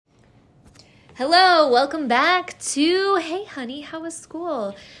Hello, welcome back to Hey Honey, how was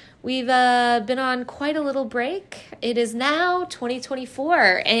school? We've been on quite a little break. It is now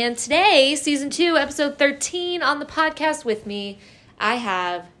 2024, and today, Season 2, Episode 13 on the podcast with me, I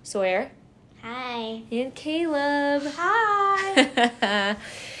have Sawyer. Hi. And Caleb. Hi.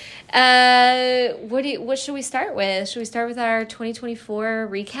 What should we start with? Should we start with our 2024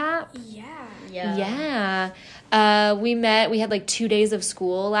 recap? Yeah. We had like 2 days of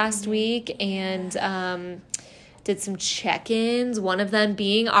school last week and did some check-ins, one of them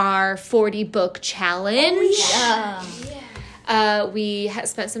being our 40 book challenge. We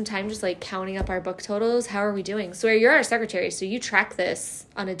spent some time just like counting up our book totals. How are we doing? So you're our secretary, so you track this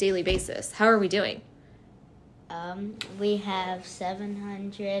on a daily basis. How are we doing? We have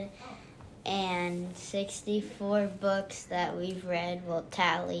 764 books that we've read,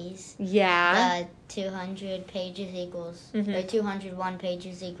 tallies. Yeah. 200 pages equals, or 201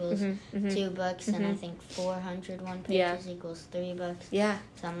 pages equals 2 books, and I think 401 pages equals 3 books. Yeah.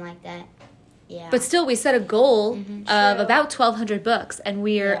 Something like that. Yeah. But still, we set a goal of about 1,200 books, and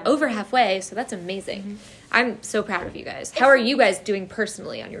we're over halfway, so that's amazing. I'm so proud of you guys. How are you guys doing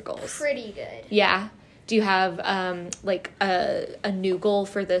personally on your goals? Pretty good. Yeah. Do you have, like, a new goal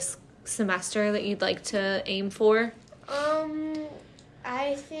for this semester that you'd like to aim for?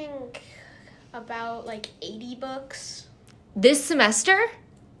 I think about, 80 books. This semester?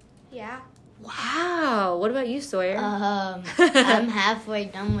 Yeah. Wow. What about you, Sawyer? I'm halfway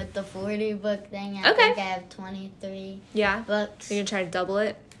done with the 40 book thing. I think I have 23 books. You're going to try to double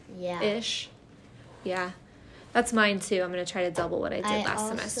it? Yeah. Ish? Yeah. That's mine, too. I'm going to try to double what I did last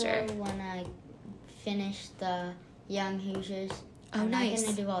semester. I also want to finish the Young Hoosiers. Oh, I'm nice. not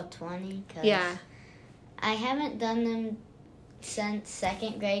going to do all 20 because I haven't done them since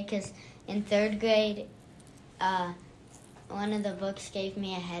 2nd grade because in 3rd grade, one of the books gave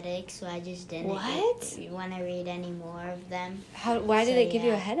me a headache, so I just didn't want to read any more of them. Why did it give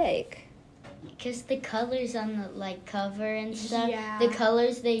you a headache? Because the colors on the cover and stuff, the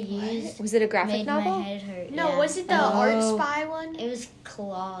colors they used. Was it a graphic made novel? My head hurt. No, was it the Art Spy one? It was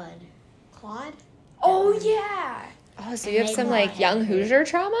Claude. Claude? Oh, yeah. Oh, so you have some Young Hoosier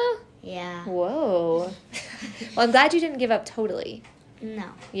trauma? Yeah. Whoa. Well, I'm glad you didn't give up totally. No.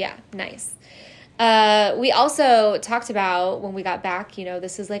 Yeah, nice. We also talked about when we got back,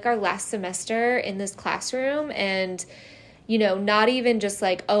 this is our last semester in this classroom, and, not even just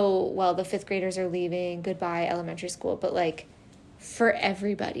the 5th graders are leaving, goodbye elementary school, but for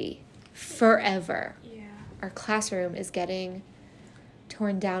everybody, forever. Yeah. Our classroom is getting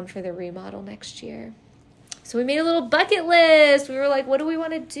torn down for the remodel next year. So we made a little bucket list. We were like, what do we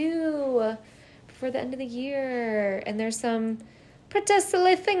want to do before the end of the year? And there's some pretty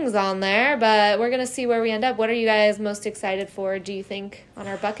silly things on there, but we're going to see where we end up. What are you guys most excited for, do you think, on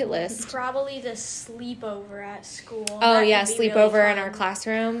our bucket list? Probably the sleepover at school. Oh, yeah, sleepover really in our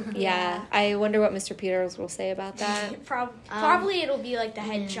classroom. Yeah. I wonder what Mr. Peters will say about that. Probably it'll be the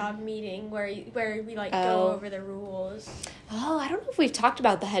hedgehog meeting where we go over the rules. Oh, I don't know if we've talked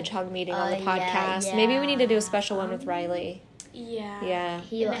about the hedgehog meeting on the podcast. Yeah. Maybe we need to do a special one with Riley. Yeah. Yeah.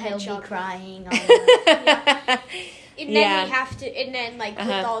 He'll be crying on And then we have to,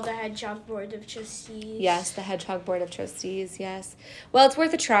 with all the Hedgehog Board of Trustees. Yes, the Hedgehog Board of Trustees, yes. Well, it's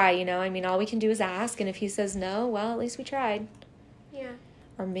worth a try, all we can do is ask, and if he says no, well, at least we tried. Yeah.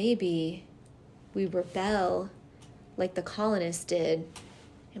 Or maybe we rebel like the colonists did,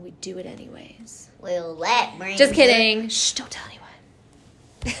 and we do it anyways. Well, that brings Just kidding. Shh, don't tell anyone.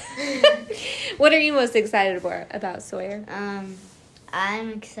 What are you most excited about, Sawyer?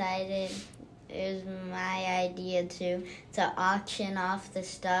 I'm excited. It was my idea to auction off the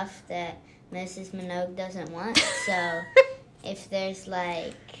stuff that Mrs. Minogue doesn't want. So if there's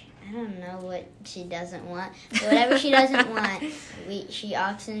I don't know what she doesn't want, but whatever she doesn't want, she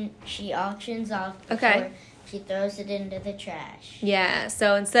auctions off before she throws it into the trash. Yeah.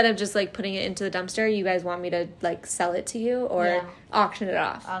 So instead of just putting it into the dumpster, you guys want me to sell it to you or auction it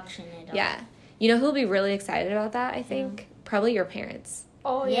off? Auction it off. Yeah. Who'll be really excited about that? I think probably your parents.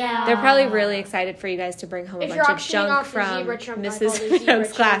 Oh, yeah. They're probably really excited for you guys to bring home a bunch of junk from Mrs.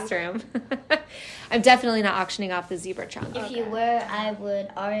 Minogue's classroom. I'm definitely not auctioning off the zebra chunk. If you were, I would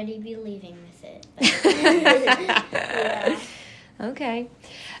already be leaving with it. Okay.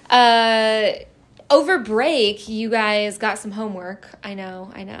 Over break, you guys got some homework. I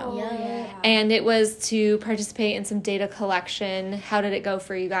know. Yeah. And it was to participate in some data collection. How did it go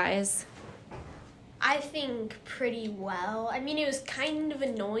for you guys? I think pretty well. I mean, it was kind of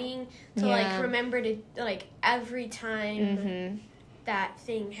annoying to remember to every time that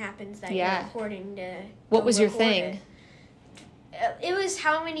thing happens that you're recording to. What was your thing? it was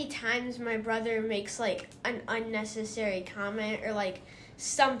how many times my brother makes, like, an unnecessary comment or, like,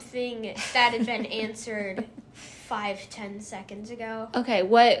 something that had been answered 5-10 seconds ago. Okay,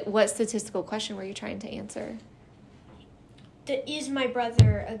 what statistical question were you trying to answer? Is my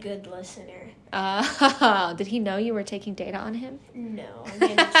brother a good listener? Did he know you were taking data on him? No, I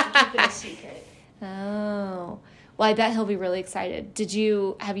managed to keep it a secret. Oh. Well, I bet he'll be really excited.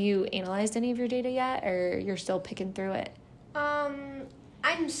 Have you analyzed any of your data yet, or you're still picking through it?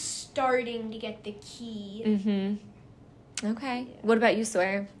 I'm starting to get the key. Mm-hmm. Okay. Yeah. What about you,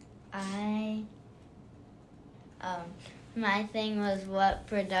 Sawyer? My thing was what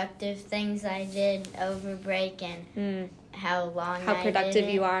productive things I did over break and how productive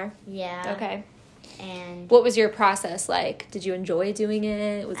you are. Yeah. Okay. And what was your process like? Did you enjoy doing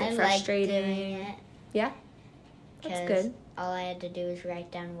it? Was it frustrating? I liked doing it. Yeah. That's good. All I had to do was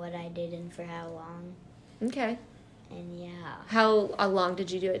write down what I did and for how long. Okay. And yeah. How long did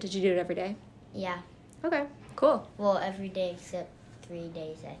you do it? Did you do it every day? Yeah. Okay. Cool. Well, every day except 3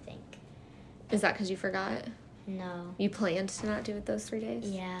 days, I think. Is that because you forgot? No. You planned to not do it those 3 days?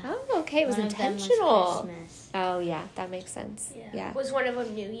 Yeah. Oh, okay. It was intentional. One of them was Christmas. Oh, yeah. That makes sense. Yeah. Was one of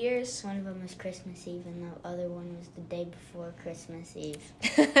them New Year's? One of them was Christmas Eve, and the other one was the day before Christmas Eve.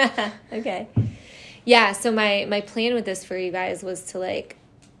 Okay. Yeah, so my plan with this for you guys was to, like,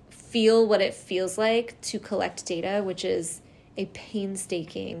 feel what it feels like to collect data, which is a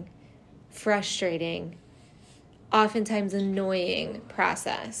painstaking, frustrating, oftentimes annoying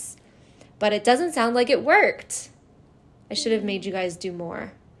process. But it doesn't sound like it worked. I should have made you guys do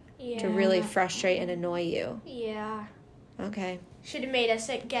more to really frustrate and annoy you. Yeah. Okay. Should have made us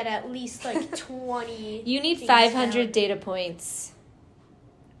get at least, like, 20. You need 500 data points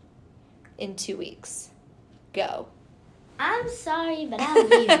in 2 weeks. Go. I'm sorry, but I'm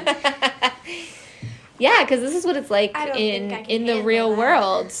leaving. Yeah, because this is what it's like in the real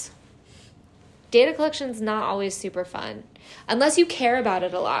world. Data collection's not always super fun. Unless you care about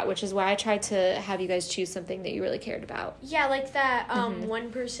it a lot, which is why I tried to have you guys choose something that you really cared about. Yeah, like that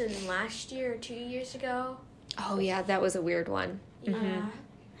one person last year or 2 years ago. Oh, yeah, that was a weird one. Yeah.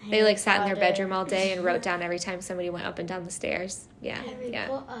 They, like, sat in their bedroom all day and wrote down every time somebody went up and down the stairs. Yeah,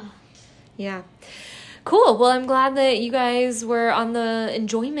 yeah. Cool. Well, I'm glad that you guys were on the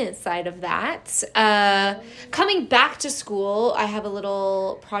enjoyment side of that. Coming back to school, I have a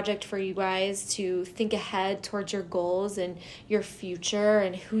little project for you guys to think ahead towards your goals and your future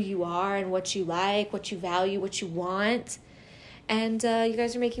and who you are and what you like, what you value, what you want. And you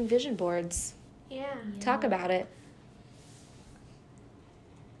guys are making vision boards. Yeah. Talk about it.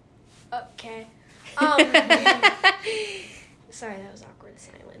 Okay. Sorry, that was awkward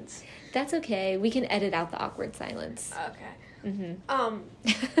silence. That's okay. We can edit out the awkward silence. Okay.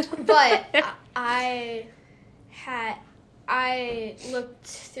 But I looked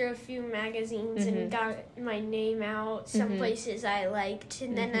through a few magazines and got my name out, some places I liked,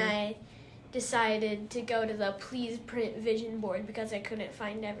 and then I decided to go to the Please Print vision board because I couldn't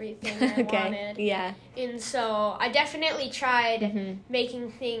find everything I wanted. Yeah. And so I definitely tried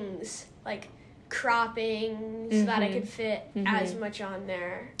making things like cropping so that I could fit as much on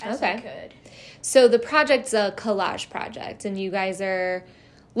there as I could. So the project's a collage project, and you guys are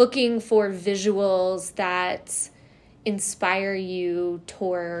looking for visuals that inspire you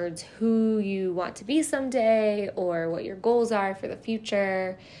towards who you want to be someday or what your goals are for the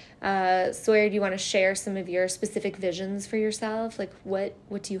future. Sawyer, do you want to share some of your specific visions for yourself? Like, what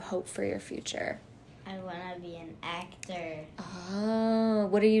do you hope for your future? I want to be an actor. Oh,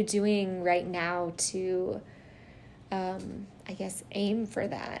 what are you doing right now to, I guess, aim for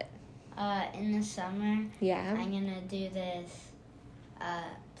that? In the summer, yeah, I'm going to do this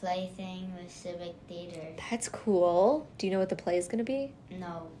play thing with Civic Theater. That's cool. Do you know what the play is going to be?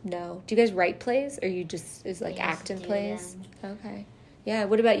 No. No. Do you guys write plays, or you just act in plays? Them. Okay. Yeah,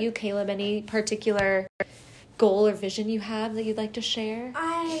 what about you, Caleb? Any particular goal or vision you have that you'd like to share?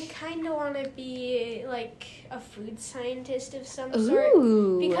 I kind of want to be, like, a food scientist of some Ooh.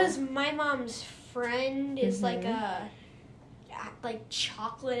 sort. Because my mom's friend is, like, a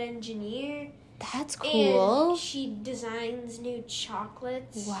chocolate engineer. That's cool. And she designs new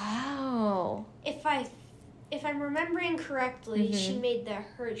chocolates. Wow. If I'm remembering correctly, she made the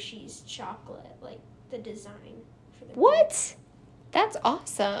Hershey's chocolate, like, the design for the What? That's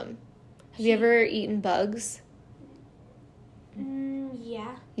awesome. Have you ever eaten bugs?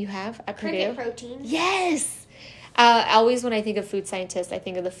 Yeah. You have? At Cricket Purdue? protein. Yes! Always when I think of food scientists, I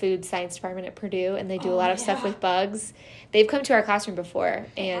think of the food science department at Purdue, and they do a lot of stuff with bugs. They've come to our classroom before,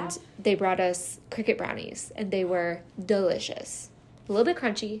 and they brought us cricket brownies, and they were delicious. A little bit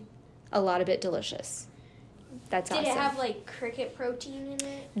crunchy, a lot of it delicious. That's Did awesome. it have like cricket protein in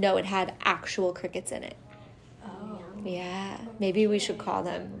it? No, it had actual crickets in it. Oh. Yeah. Maybe we should call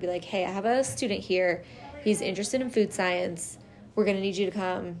them. Be like, hey, I have a student here. He's interested in food science. We're going to need you to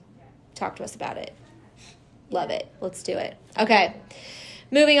come talk to us about it. Love it. Let's do it. Okay.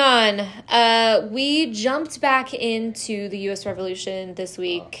 Moving on. We jumped back into the U.S. Revolution this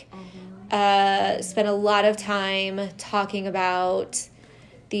week. Spent a lot of time talking about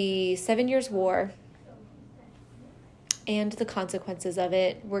the 7 Years' War and the consequences of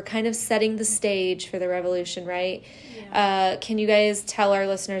it. We're kind of setting the stage for the revolution, right? Yeah. Can you guys tell our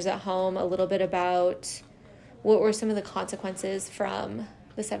listeners at home a little bit about what were some of the consequences from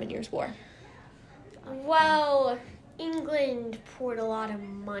the 7 Years' War? Well, England poured a lot of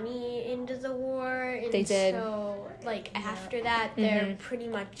money into the war. And They did. So, like, after that, they're pretty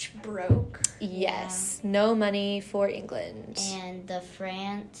much broke. Yes. No money for England. And the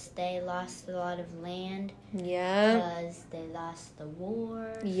France, they lost a lot of land Yeah. because they lost the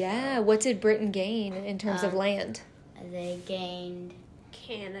war. Yeah. What did Britain gain in terms of land? They gained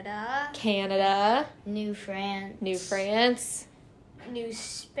Canada, Canada, New France. New France. New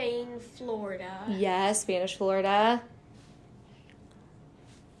Spain, Florida, Yes, Spanish Florida.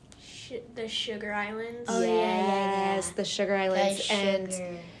 the Sugar Islands. Oh, yeah. Yes, the Sugar Islands. And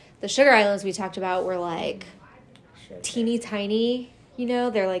Sugar. the Sugar Islands we talked about were like Sugar. teeny tiny, you know,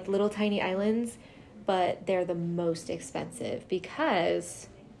 they're like little tiny islands, but they're the most expensive because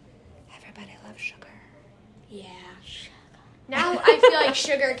everybody loves sugar. Yeah. Now I feel like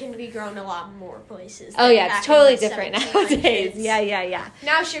sugar can be grown a lot more places. Oh than yeah, back it's in totally the different 1700s. nowadays. Yeah.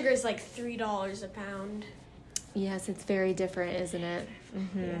 Now sugar is like $3 a pound. Yes, it's very different, isn't it?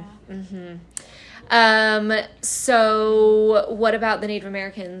 Yeah. So what about the Native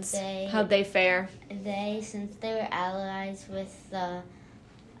Americans? How'd they fare? They, since they were allies with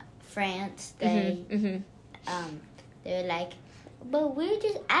France, they they were like, but we're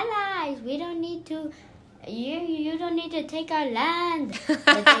just allies. We don't need to. You don't need to take our land. But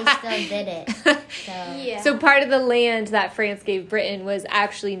they still did it. So Yeah. So part of the land that France gave Britain was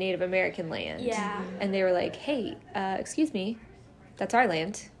actually Native American land. Yeah. And they were like, hey, excuse me, that's our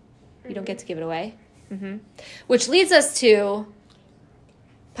land. You don't get to give it away. Which leads us to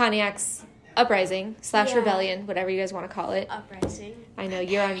Pontiac's uprising / Yeah. rebellion, whatever you guys want to call it. Uprising. I know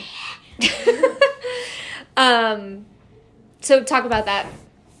you're on. So talk about that.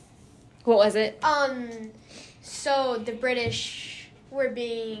 What was it? So the British were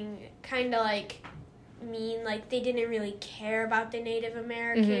being kind of like mean, like they didn't really care about the Native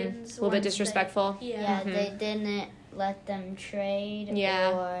Americans. A little bit once disrespectful. yeah, they didn't let them trade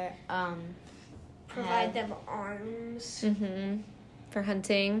or provide them arms. For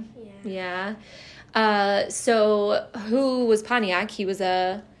hunting. Yeah. Yeah. So who was Pontiac? He was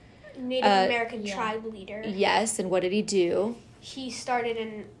a Native American tribe leader. yes, and what did he do? He started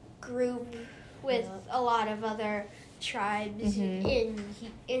a group with a lot of other tribes, and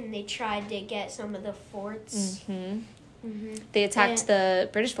they tried to get some of the forts. They attacked the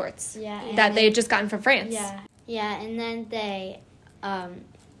British forts and that they had just gotten from France. Yeah, and then they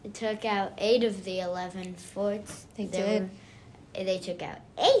took out 8 of the 11 forts. They did. They took out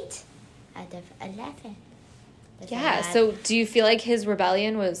 8 out of 11. That's Yeah. a lot. So do you feel like his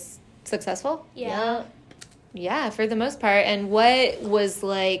rebellion was successful? Yeah. Yup. Yeah, for the most part. And what was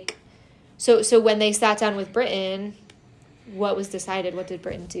like, so when they sat down with Britain, what was decided? What did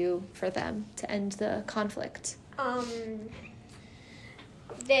Britain do for them to end the conflict?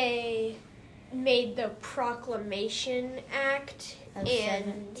 They made the Proclamation Act Of and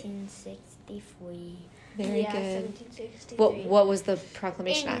 1763. Very yeah, good. 1763. What was the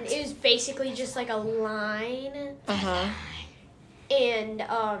Proclamation And Act? it was basically just like a line, and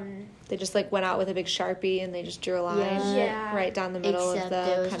They just like went out with a big Sharpie and they just drew a line Yeah. right down the middle Except of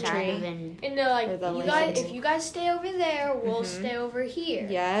it the was country. kind of in, and they're like, Or the you land. guys, if you guys stay over there, we'll stay over here.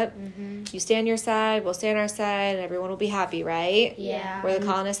 Yep. You stay on your side, we'll stay on our side, and everyone will be happy, right? Yeah. Were the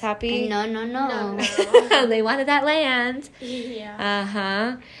colonists happy? no. No. They wanted that land.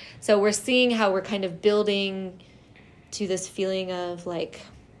 Yeah. So we're seeing how we're kind of building to this feeling of like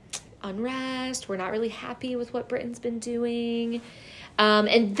unrest. We're not really happy with what Britain's been doing.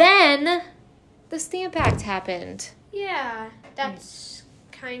 And then the Stamp Act happened. Yeah, that's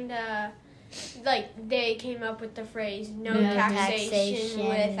kind of like they came up with the phrase "no taxation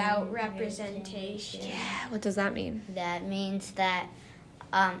without representation." Yeah, what does that mean? That means that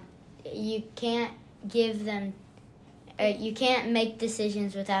you can't give them, you can't make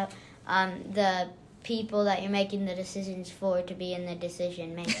decisions without the people that you're making the decisions for to be in the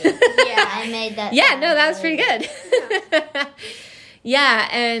decision making. Yeah. I made that. Yeah, sound no, that was really pretty good. Yeah,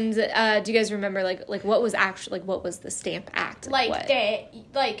 and do you guys remember like what was actually what was the Stamp Act? Like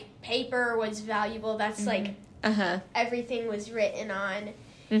paper was valuable. That's like everything was written on.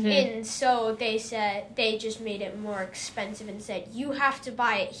 And so they just made it more expensive and said you have to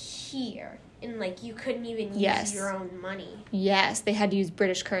buy it here, and like you couldn't even use your own money. Yes, they had to use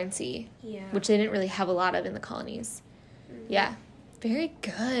British currency. Yeah, which they didn't really have a lot of in the colonies. Yeah, very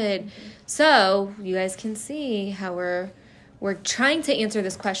good. So you guys can see how we're trying to answer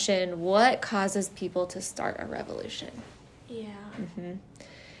this question: what causes people to start a revolution? Yeah.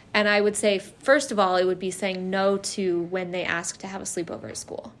 And I would say, first of all, it would be saying no to when they ask to have a sleepover at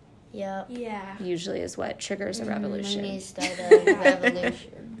school. Yep. Yeah. Usually is what triggers a revolution. We need to start a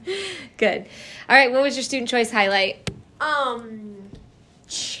revolution. Good. All right, what was your student choice highlight?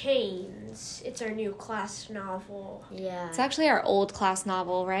 Chains. It's our new class novel. Yeah. It's actually our old class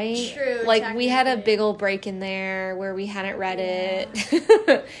novel, right? True. Like, we had a big old break in there where we hadn't read it.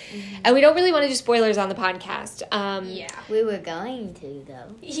 And we don't really want to do spoilers on the podcast. Yeah. We were going to,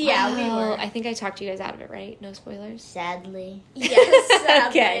 though. Yeah, we were. I think I talked you guys out of it, right? No spoilers? Sadly. Yes, sadly.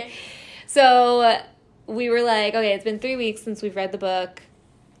 Okay. So we were like, okay, it's been 3 weeks since we've read the book.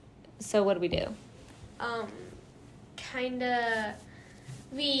 So what do we do?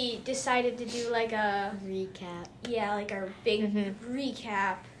 We decided to do like a recap. Yeah, like our big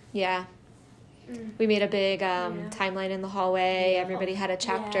recap. Yeah. We made a big timeline in the hallway. Yeah. Everybody had a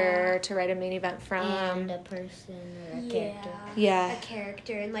chapter to write a main event from. And a person or a character. Yeah. A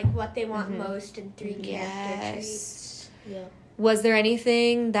character and like what they want most and 3 character traits. Yeah. Was there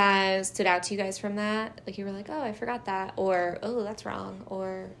anything that stood out to you guys from that? Like you were like, oh, I forgot that. Or, oh, that's wrong.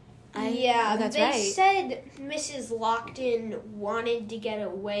 Or... that's they right. said Mrs. Lockton wanted to get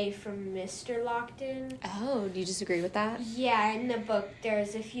away from Mr. Lockton. Oh, do you disagree with that? Yeah, in the book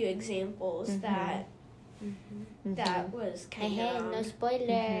there's a few examples that was kind Hey, of no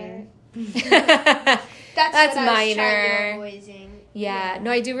spoiler. That's what minor. I was trying to avoid. Yeah. No,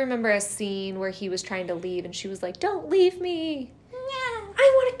 I do remember a scene where he was trying to leave and she was like, don't leave me. Yeah,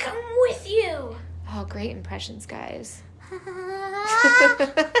 I want to come with you. Oh, great impressions, guys.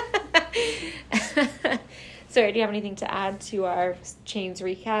 Sorry, do you have anything to add to our Chains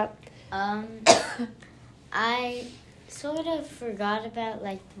recap? I sort of forgot about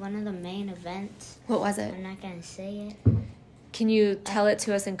like one of the main events. What was it? I'm not gonna say it. Can you tell it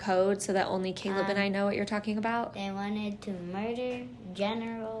to us in code so that only Caleb and I know what you're talking about? They wanted to murder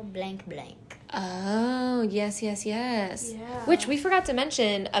General blank blank. Oh, yes. Yeah. Which we forgot to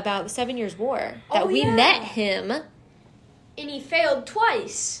mention about the 7 Years' War. That Oh, we yeah. met him And he failed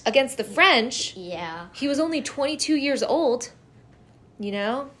twice. against the French. Yeah. He was only 22 years old. You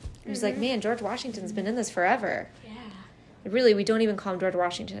know? He was like, man, George Washington's been in this forever. Yeah. Really, we don't even call him George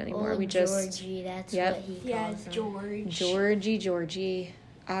Washington anymore. Old we just... Georgie, that's Yep. what he Yeah, calls him. George. Georgie.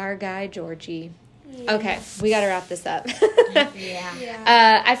 Our guy, Georgie. Yeah. Okay, we got to wrap this up.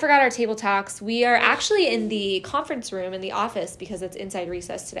 Yeah. I forgot our table talks. We are actually in the conference room in the office because it's inside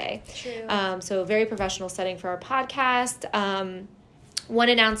recess today. True. So very professional setting for our podcast. One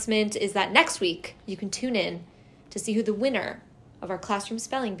announcement is that next week you can tune in to see who the winner of our classroom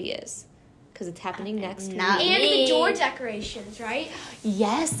spelling bee is. Because it's happening next week. Not And me. the door decorations, right?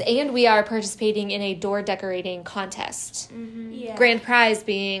 Yes, and we are participating in a door decorating contest. Yeah. Grand prize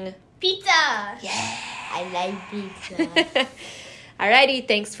being... Pizza. I like pizza. Alrighty,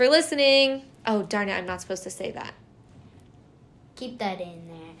 thanks for listening. Oh, darn it, I'm not supposed to say that. Keep that in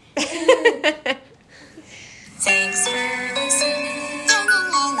there. Thanks for listening.